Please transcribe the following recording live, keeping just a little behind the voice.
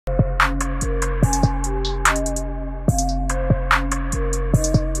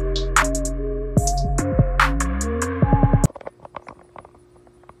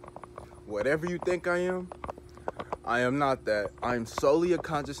whatever you think I am not that. I am solely a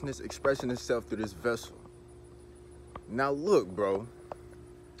consciousness expressing itself through this vessel. Now look, bro.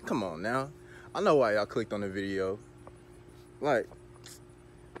 Come on now. I know why y'all clicked on the video. Like,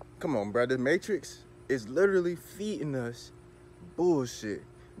 come on, bro. The Matrix is literally feeding us bullshit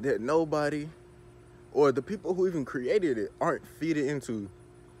that nobody or the people who even created it aren't feeding into.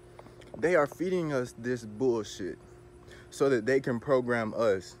 They are feeding us this bullshit so that they can program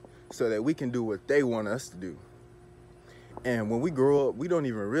us so that we can do what they want us to do. And when we grow up, we don't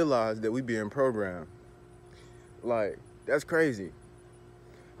even realize that we being programmed. Like, that's crazy.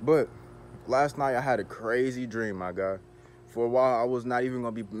 But last night I had a crazy dream, my guy. For a while, I was not even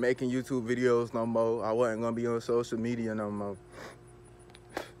gonna be making YouTube videos no more. I wasn't gonna be on social media no more.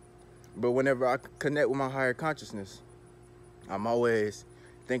 But whenever I connect with my higher consciousness, I'm always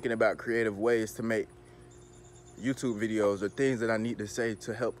thinking about creative ways to make YouTube videos or things that I need to say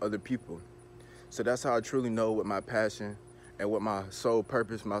to help other people. So that's how I truly know what my passion and what my soul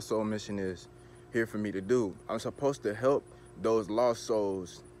purpose, my soul mission is here for me to do. I'm supposed to help those lost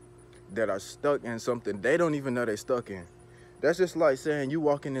souls that are stuck in something they don't even know they're stuck in. That's just like saying you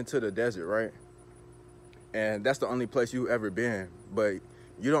walking into the desert, right? And that's the only place you've ever been, but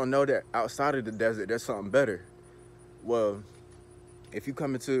you don't know that outside of the desert, there's something better. Well, if you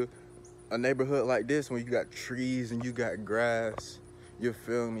come into a neighborhood like this, when you got trees and you got grass, you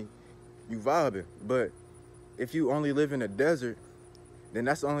feel me? You vibing. But if you only live in a desert, then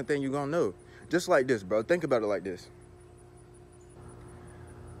that's the only thing you're gonna know. Just like this, bro. Think about it like this.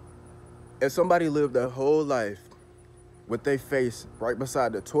 If somebody lived their whole life with their face right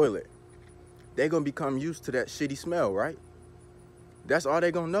beside the toilet, they're gonna become used to that shitty smell, right? That's all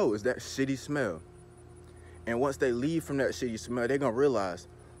they're gonna know is that shitty smell. And once they leave from that shitty smell, they're gonna realize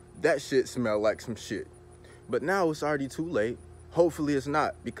that shit smell like some shit. But now it's already too late. Hopefully it's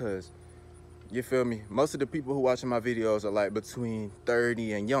not, because, you feel me? Most of the people who watching my videos are like between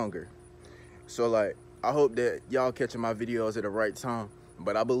 30 and younger. So like, I hope that y'all catching my videos at the right time.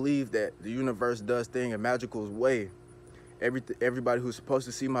 But I believe that the universe does things in magical way. Everybody who's supposed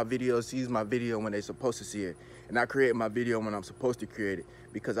to see my video sees my video when they're supposed to see it. And I create my video when I'm supposed to create it,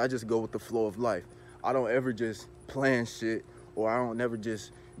 because I just go with the flow of life. I don't ever just plan shit, or I don't never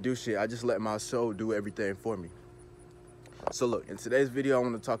just do shit. I just let my soul do everything for me. So look, in today's video, I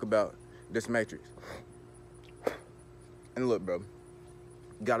want to talk about this matrix. And look, bro,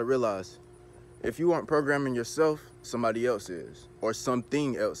 you gotta realize, if you aren't programming yourself, somebody else is, or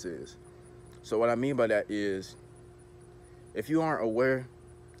something else is. So what I mean by that is, if you aren't aware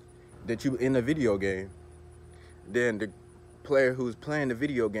that you're in a video game, then the player who's playing the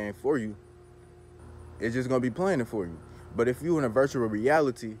video game for you is just gonna be playing it for you. But if you're in a virtual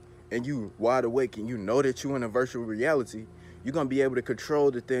reality and you wide awake and you know that you're in a virtual reality, you're gonna be able to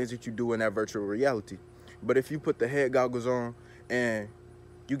control the things that you do in that virtual reality. But if you put the head goggles on and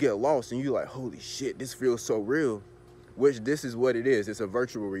you get lost and you're like, holy shit, this feels so real, which this is what it is. It's a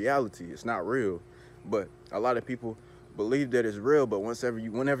virtual reality. It's not real. But a lot of people believe that it's real, but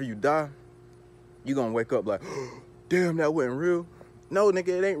whenever you die, you're gonna wake up like, damn, that wasn't real. No, nigga,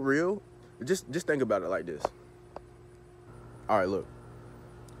 it ain't real. Just think about it like this. All right, look.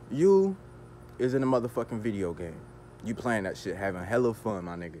 You is in a motherfucking video game. You playing that shit, having hella fun,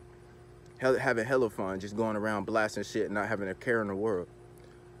 my nigga. Having hella fun, just going around blasting shit and not having a care in the world.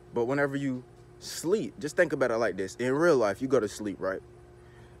 But whenever you sleep, just think about it like this. In real life, you go to sleep, right?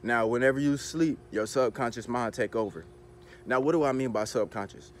 Now, whenever you sleep, your subconscious mind take over. Now, what do I mean by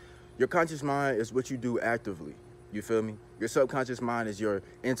subconscious? Your conscious mind is what you do actively. You feel me? Your subconscious mind is your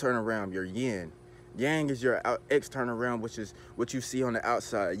internal realm, your yin. Yang is your external realm, which is what you see on the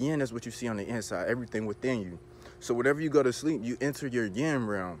outside. Yin is what you see on the inside, everything within you. So whenever you go to sleep, you enter your yin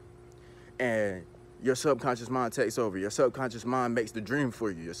realm, and your subconscious mind takes over. Your subconscious mind makes the dream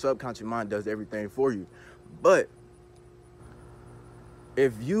for you. Your subconscious mind does everything for you. But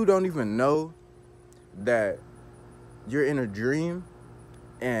if you don't even know that you're in a dream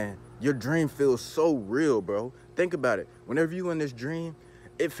and your dream feels so real, bro. Think about it. Whenever you're in this dream,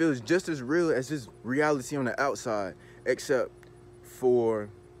 it feels just as real as this reality on the outside, except for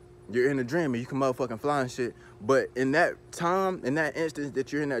you're in a dream and you can motherfucking fly and shit. But in that time, in that instance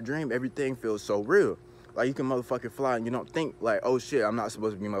that you're in that dream, everything feels so real. Like you can motherfucking fly and you don't think like, oh shit, I'm not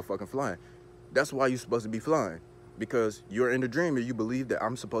supposed to be motherfucking flying. That's why you're supposed to be flying. Because you're in the dream and you believe that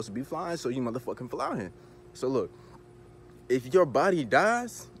I'm supposed to be flying, so you motherfucking flying. So look, if your body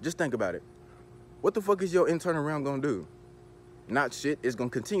dies, just think about it. What the fuck is your internal realm gonna do? Not shit. It's gonna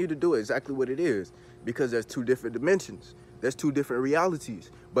continue to do exactly what it is, because there's two different dimensions. There's two different realities,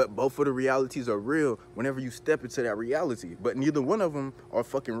 but both of the realities are real whenever you step into that reality. But neither one of them are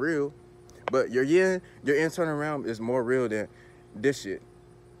fucking real. But your yin, your internal realm is more real than this shit.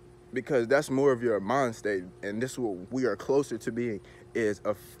 Because that's more of your mind state. And this is what we are closer to being, is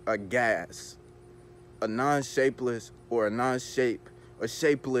a gas. A non-shapeless or a non-shape, a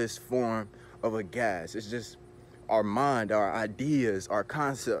shapeless form of a gas. It's just our mind, our ideas, our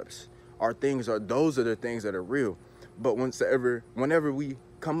concepts, our things those are the things that are real. But whenever we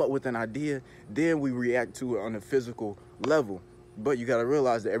come up with an idea, then we react to it on a physical level. But you gotta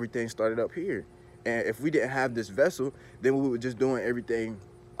realize that everything started up here. And if we didn't have this vessel, then we were just doing everything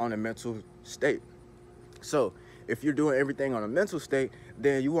on a mental state. So if you're doing everything on a mental state,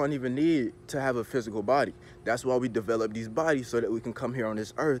 then you won't even need to have a physical body. That's why we develop these bodies, so that we can come here on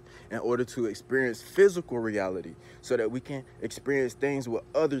this earth in order to experience physical reality, so that we can experience things with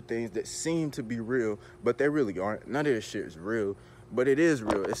other things that seem to be real, but they really aren't. None of this shit is real, but it is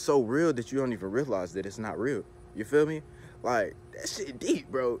real. It's so real that you don't even realize that it's not real. You feel me? Like, that shit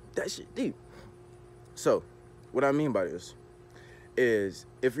deep, bro. That shit deep. So what I mean by this is,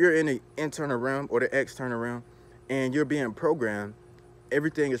 if you're in the internal realm or the external realm and you're being programmed,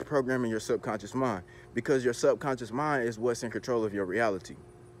 everything is programming your subconscious mind, because your subconscious mind is what's in control of your reality.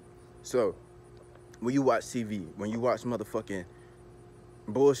 So when you watch TV, when you watch motherfucking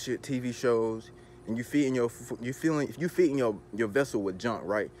bullshit TV shows, and you feeding your vessel with junk,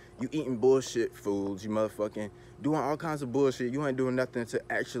 right? You eating bullshit foods, you motherfucking doing all kinds of bullshit. You ain't doing nothing to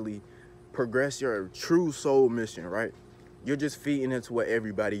actually progress your true soul mission, right? You're just feeding into what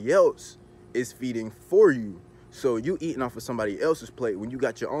everybody else is feeding for you. So you eating off of somebody else's plate when you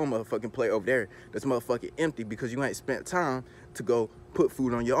got your own motherfucking plate over there that's motherfucking empty, because you ain't spent time to go put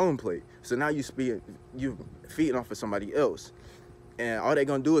food on your own plate. So now you feeding off of somebody else. And all they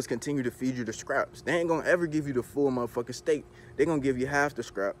gonna do is continue to feed you the scraps. They ain't gonna ever give you the full motherfucking steak. They gonna give you half the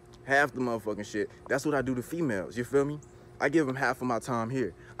scrap, half the motherfucking shit. That's what I do to females, you feel me? I give them half of my time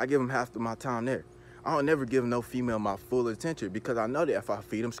here. I give them half of my time there. I don't never give no female my full attention, because I know that if I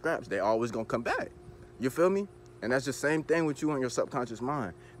feed them scraps, they always gonna come back. You feel me? And that's the same thing with you and your subconscious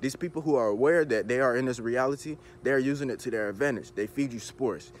mind. These people who are aware that they are in this reality, they're using it to their advantage. They feed you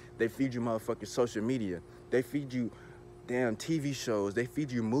sports. They feed you motherfucking social media. They feed you damn TV shows. They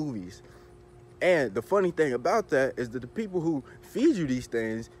feed you movies. And the funny thing about that is that the people who feed you these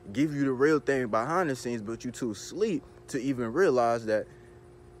things give you the real thing behind the scenes, but you too asleep to even realize that,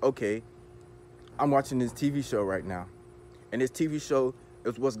 okay, I'm watching this TV show right now. And this TV show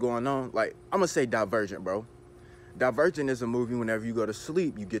is what's going on. Like, I'm gonna say Divergent, bro. Divergent is a movie. Whenever you go to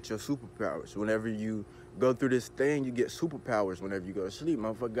sleep, you get your superpowers. Whenever you go through this thing, you get superpowers. Whenever you go to sleep,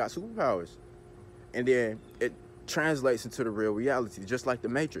 motherfucker got superpowers. And then it translates into the real reality, just like the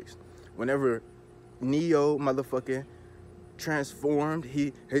Matrix. Whenever Neo motherfucking transformed,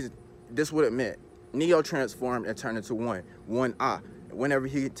 this what it meant. Neo transformed and turned into one eye. Whenever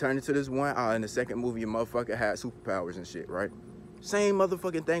he turned into this one eye in the second movie, a motherfucker had superpowers and shit, right? Same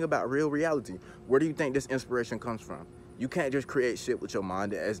motherfucking thing about real reality. Where do you think this inspiration comes from? You can't just create shit with your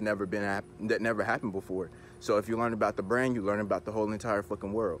mind that never happened before. So if you learn about the brain, you learn about the whole entire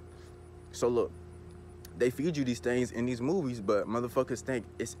fucking world. So look, they feed you these things in these movies, but motherfuckers think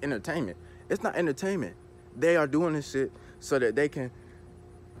it's entertainment. It's not entertainment. They are doing this shit so that they can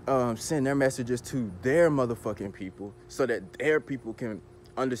send their messages to their motherfucking people, so that their people can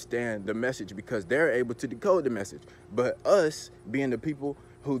understand the message, because they're able to decode the message. But us, being the people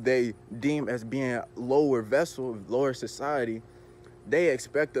who they deem as being lower vessel, lower society, they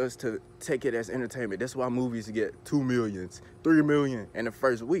expect us to take it as entertainment. That's why movies get 2 million, 3 million in the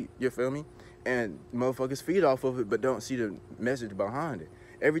first week. You feel me? And motherfuckers feed off of it, but don't see the message behind it.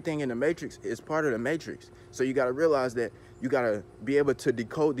 Everything in the Matrix is part of the Matrix. So you gotta realize that you gotta be able to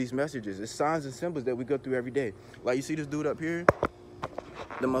decode these messages. It's signs and symbols that we go through every day. Like, you see this dude up here?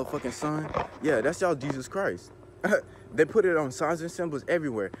 The motherfucking sun? Yeah, that's y'all Jesus Christ. They put it on signs and symbols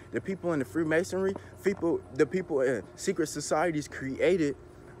everywhere. The people in the Freemasonry, the people in secret societies created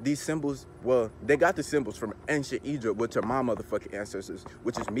these symbols. Well, they got the symbols from ancient Egypt, which are my motherfucking ancestors,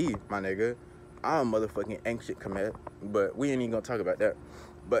 which is me, my nigga. I'm motherfucking ancient Kemet, but we ain't even gonna talk about that.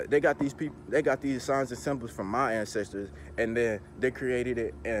 But they got these signs and symbols from my ancestors, and then they created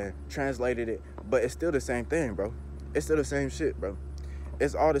it and translated it. But it's still the same thing, bro. It's still the same shit, bro.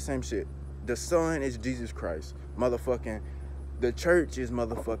 It's all the same shit. The sun is Jesus Christ. Motherfucking, the church is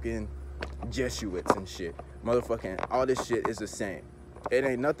motherfucking Jesuits and shit. Motherfucking, all this shit is the same. It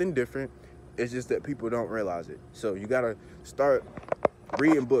ain't nothing different. It's just that people don't realize it. So you gotta start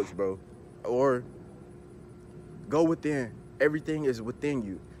reading books, bro. Or go within. Everything is within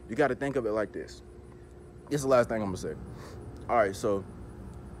you. You gotta think of it like this. This is the last thing I'm gonna say. All right, so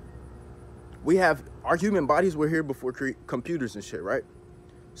we have our human bodies were here before computers and shit, right?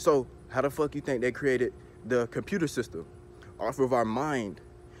 So How the fuck you think they created the computer system? Off of our mind.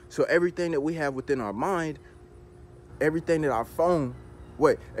 So everything that we have within our mind, everything that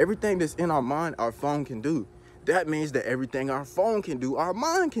everything that's in our mind, our phone can do. That means that everything our phone can do, our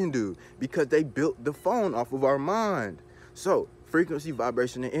mind can do, because they built the phone off of our mind. So frequency,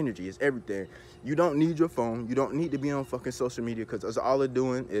 vibration, and energy is everything. You don't need your phone. You don't need to be on fucking social media, because that's all they're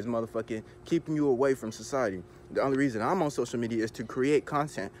doing is motherfucking keeping you away from society. The only reason I'm on social media is to create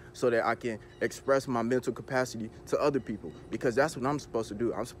content so that I can express my mental capacity to other people, because that's what I'm supposed to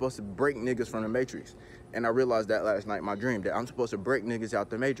do. I'm supposed to break niggas from the matrix. And I realized that last night, my dream, that I'm supposed to break niggas out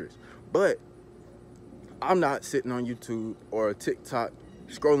the matrix. But I'm not sitting on YouTube or TikTok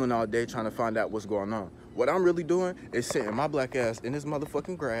scrolling all day trying to find out what's going on. What I'm really doing is sitting my black ass in this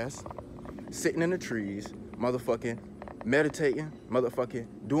motherfucking grass, sitting in the trees, motherfucking meditating, motherfucking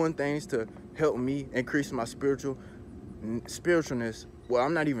doing things to help me increase my spiritualness. Well,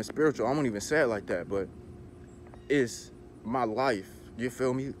 I'm not even spiritual. I won't even say it like that, but it's my life. You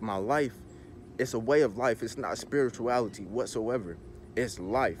feel me? My life. It's a way of life. It's not spirituality whatsoever. It's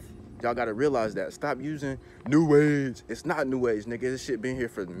life. Y'all gotta realize that. Stop using new age. It's not new age, nigga. This shit been here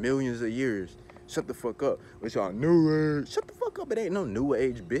for millions of years. Shut the fuck up with y'all new age. Shut the fuck up. It ain't no new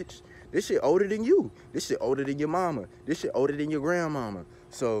age, bitch. This shit older than you. This shit older than your mama. This shit older than your grandmama.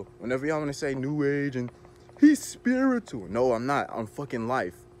 So whenever y'all wanna say new age and he's spiritual. No, I'm not. I'm fucking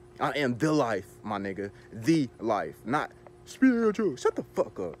life. I am the life, my nigga. The life, not spiritual. Shut the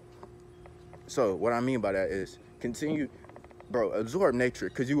fuck up. So what I mean by that is continue, bro, absorb nature,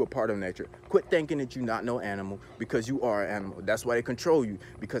 because you a part of nature. Quit thinking that you're not no animal, because you are an animal. That's why they control you,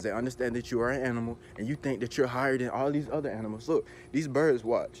 because they understand that you are an animal, and you think that you're higher than all these other animals. Look, these birds,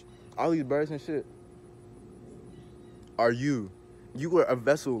 watch. All these birds and shit are you. You were a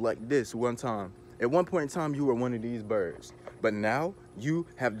vessel like this one time. At one point in time, you were one of these birds. But now you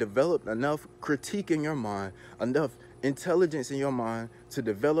have developed enough critique in your mind, enough intelligence in your mind to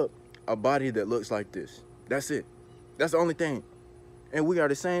develop a body that looks like this. That's it. That's the only thing. And we are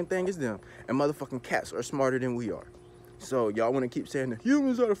the same thing as them. And motherfucking cats are smarter than we are. So y'all want to keep saying the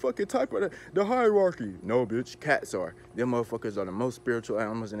humans are the fucking type of the hierarchy. No, bitch. Cats are. Them motherfuckers are the most spiritual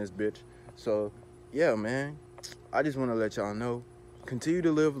animals in this bitch. So, yeah, man. I just want to let y'all know. Continue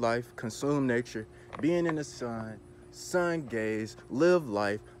to live life. Consume nature. Being in the sun gaze. Live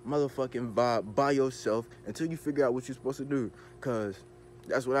life. Motherfucking vibe by yourself until you figure out what you're supposed to do. Because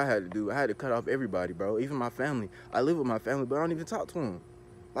that's what I had to do. I had to cut off everybody, bro. Even my family. I live with my family, but I don't even talk to them.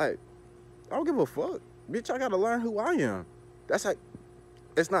 Like, I don't give a fuck. Bitch, I gotta learn who I am. That's like,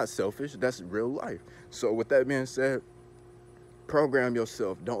 it's not selfish. That's real life. So with that being said, program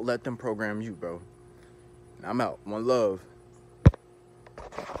yourself. Don't let them program you, bro. I'm out. One love.